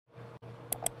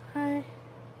Hi.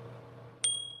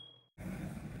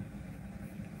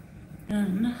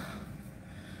 And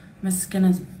my skin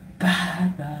is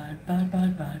bad.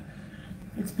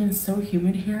 It's been so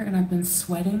humid here and I've been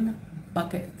sweating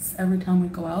buckets every time we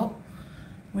go out,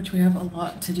 which we have a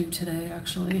lot to do today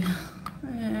actually.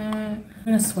 I'm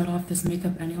gonna sweat off this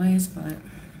makeup anyways, but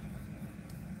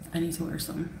I need to wear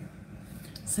some.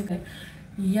 It's okay.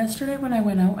 Yesterday when I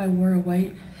went out, I wore a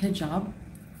white hijab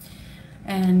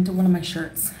and one of my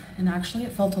shirts, and actually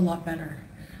it felt a lot better.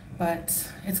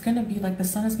 But it's gonna be like the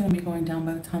sun is gonna be going down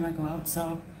by the time I go out.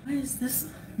 So why is this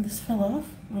fell off?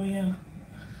 Oh yeah.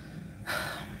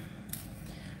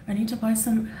 I need to buy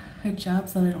some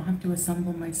hijabs that I don't have to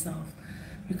assemble myself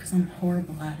because I'm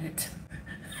horrible at it.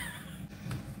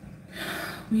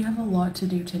 We have a lot to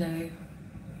do today.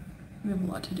 We have a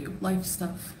lot to do. Life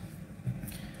stuff.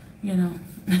 You know.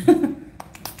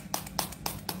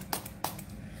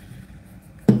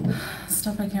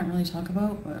 Stuff I can't really talk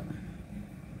about, but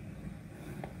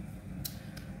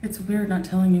it's weird not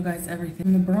telling you guys everything.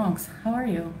 In the Bronx, how are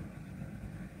you?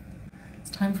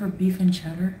 It's time for beef and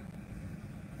cheddar.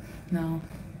 No.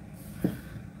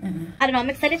 I don't know, I'm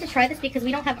excited to try this because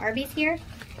we don't have Arby's here,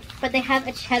 but they have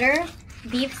a cheddar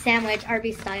beef sandwich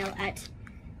Arby's style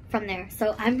from there.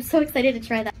 So I'm so excited to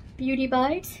try that. Beauty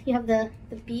bite. You have the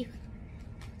beef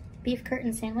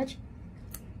curtain sandwich.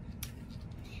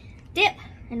 Dip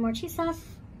and more cheese sauce.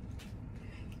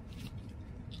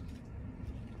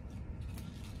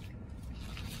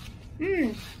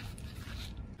 Mmm.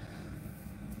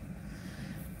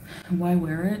 Why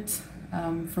wear it?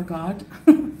 For God.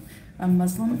 I'm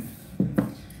Muslim,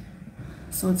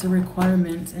 so it's a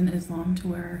requirement in Islam to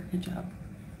wear hijab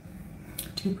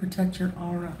to protect your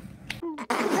aura.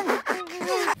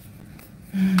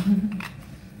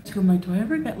 Do I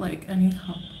ever get like any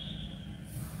help?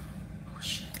 Oh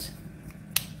shit.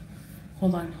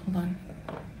 Hold on.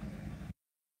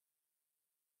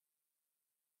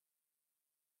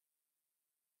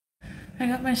 I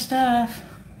got my stuff.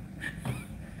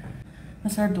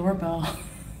 That's our doorbell.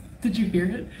 Did you hear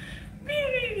it?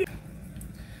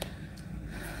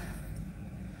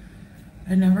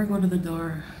 I never go to the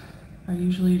door. I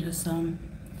usually just say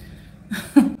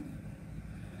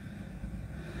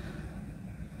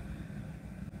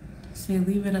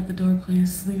leave it at the door,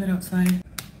 please. Leave it outside.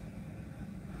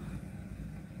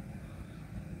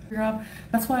 Teardrop.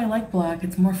 That's why I like black.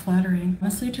 It's more flattering.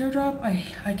 Honestly, Teardrop,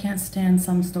 I can't stand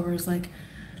some stores. Like,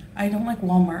 I don't like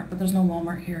Walmart, but there's no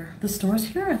Walmart here. The stores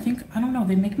here, I don't know,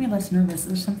 they make me less nervous.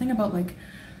 There's something about like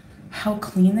how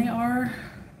clean they are,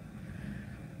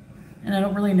 and I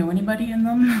don't really know anybody in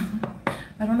them.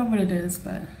 I don't know what it is,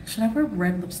 but should I wear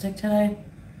red lipstick today?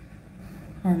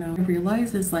 Or no? I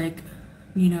realize is like,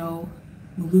 you know,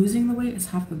 losing the weight is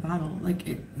half the battle.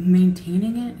 Like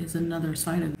maintaining it is another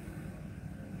side of it.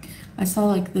 I saw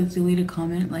like the deleted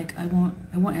comment, like I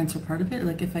won't answer part of it,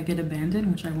 like if I get abandoned,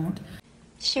 which I won't.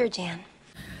 Sure, Jan.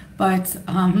 But,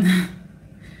 and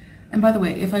by the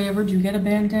way, if I ever do get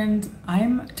abandoned,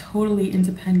 I'm totally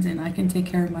independent. I can take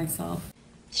care of myself.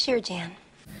 Sure, Jan.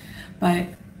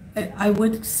 But I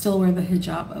would still wear the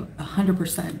hijab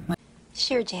 100%. Like,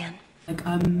 sure, Jan. Like,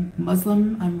 I'm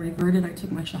Muslim, I'm reverted, I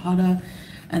took my shahada,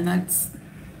 and that's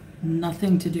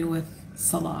nothing to do with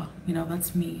salah. You know,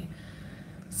 that's me.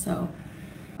 So,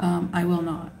 I will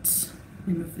not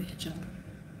remove the hijab.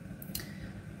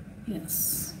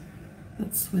 Yes,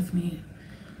 that's with me.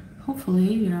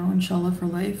 Hopefully, you know, inshallah for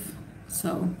life.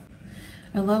 So,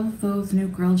 I love those new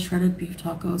grilled shredded beef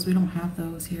tacos. We don't have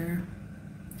those here.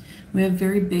 We have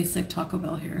very basic Taco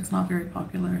Bell here. It's not very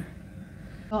popular.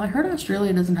 Well, I heard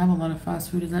Australia doesn't have a lot of fast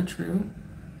food. Is that true?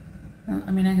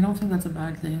 I mean, I don't think that's a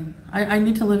bad thing. I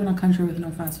need to live in a country with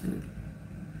no fast food.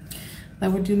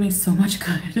 That would do me so much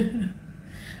good.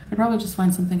 I'd probably just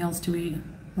find something else to eat.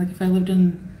 Like if I lived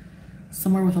in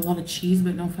somewhere with a lot of cheese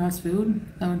but no fast food,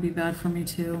 that would be bad for me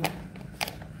too.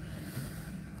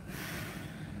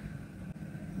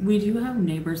 We do have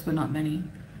neighbors, but not many.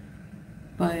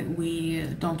 But we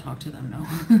don't talk to them, no.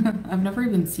 I've never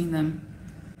even seen them.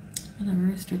 I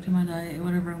never restricted my diet,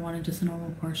 whatever I wanted, just a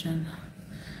normal portion.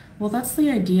 Well, that's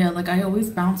the idea. Like, I always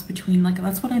bounce between, like,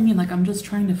 that's what I mean. Like, I'm just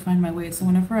trying to find my way. So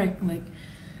whenever I, like,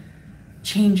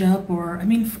 change up or, I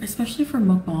mean, especially for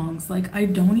mukbangs, like, I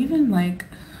don't even, like,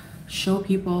 show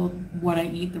people what I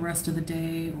eat the rest of the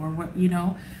day or what, you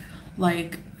know,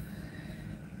 like,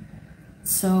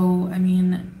 so, I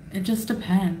mean, it just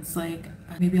depends. Like,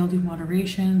 maybe I'll do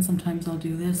moderation. Sometimes I'll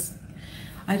do this.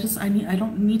 I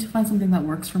don't need to find something that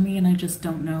works for me, and I just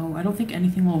don't know. I don't think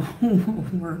anything will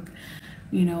work,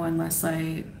 you know, unless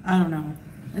I don't know.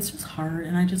 It's just hard,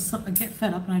 and I get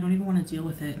fed up, and I don't even want to deal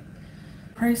with it.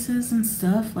 Prices and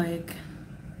stuff, like,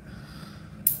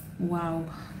 wow,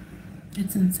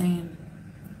 it's insane.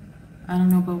 I don't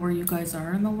know about where you guys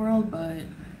are in the world, but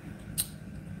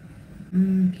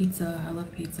pizza, I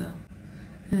love pizza.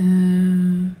 I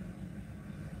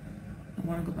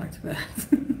want to go back to bed.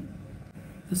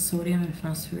 The sodium in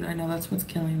fast food, I know that's what's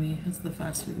killing me, is the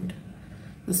fast food.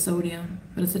 The sodium,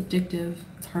 but it's addictive.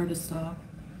 It's hard to stop.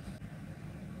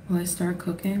 Will I start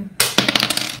cooking?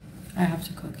 I have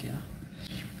to cook, yeah.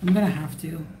 I'm gonna have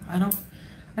to. I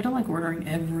don't like ordering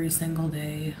every single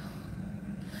day.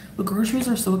 But groceries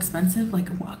are so expensive.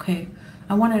 Like, okay,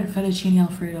 I wanted a fettuccine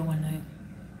alfredo one night.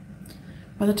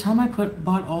 By the time I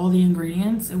bought all the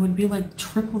ingredients, it would be like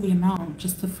triple the amount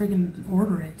just to friggin'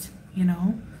 order it, you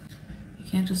know? You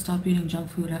can't just stop eating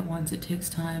junk food at once. It takes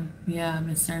time. Yeah,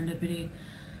 Miss Serendipity.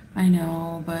 I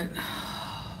know, but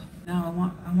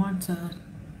no, I want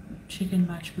chicken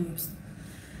mashed boobs.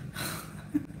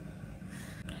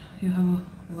 You have a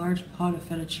large pot of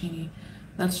fettuccine.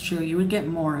 That's true. You would get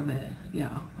more of it.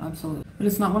 Yeah, absolutely. But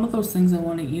it's not one of those things I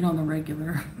want to eat on the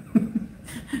regular.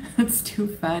 It's too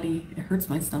fatty. It hurts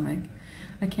my stomach.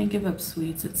 I can't give up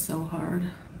sweets. It's so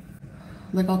hard.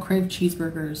 Like, I'll crave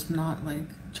cheeseburgers, not like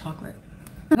chocolate.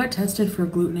 I got tested for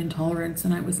gluten intolerance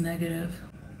and I was negative.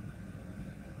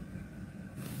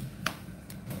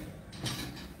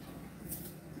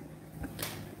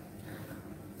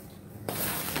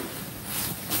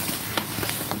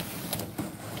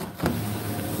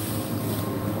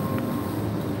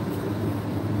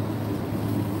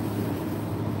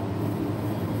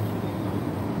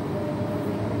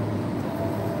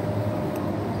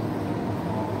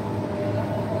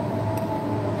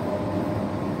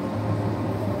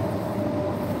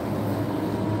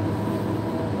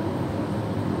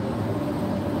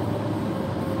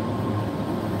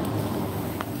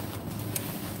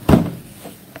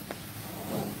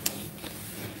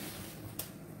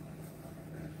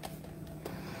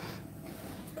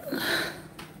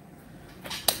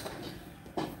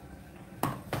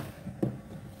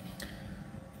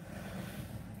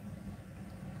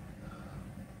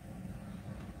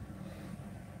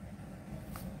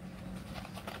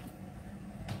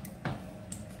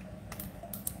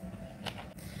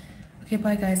 Okay,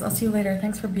 bye guys. I'll see you later.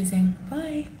 Thanks for beezing.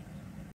 Bye.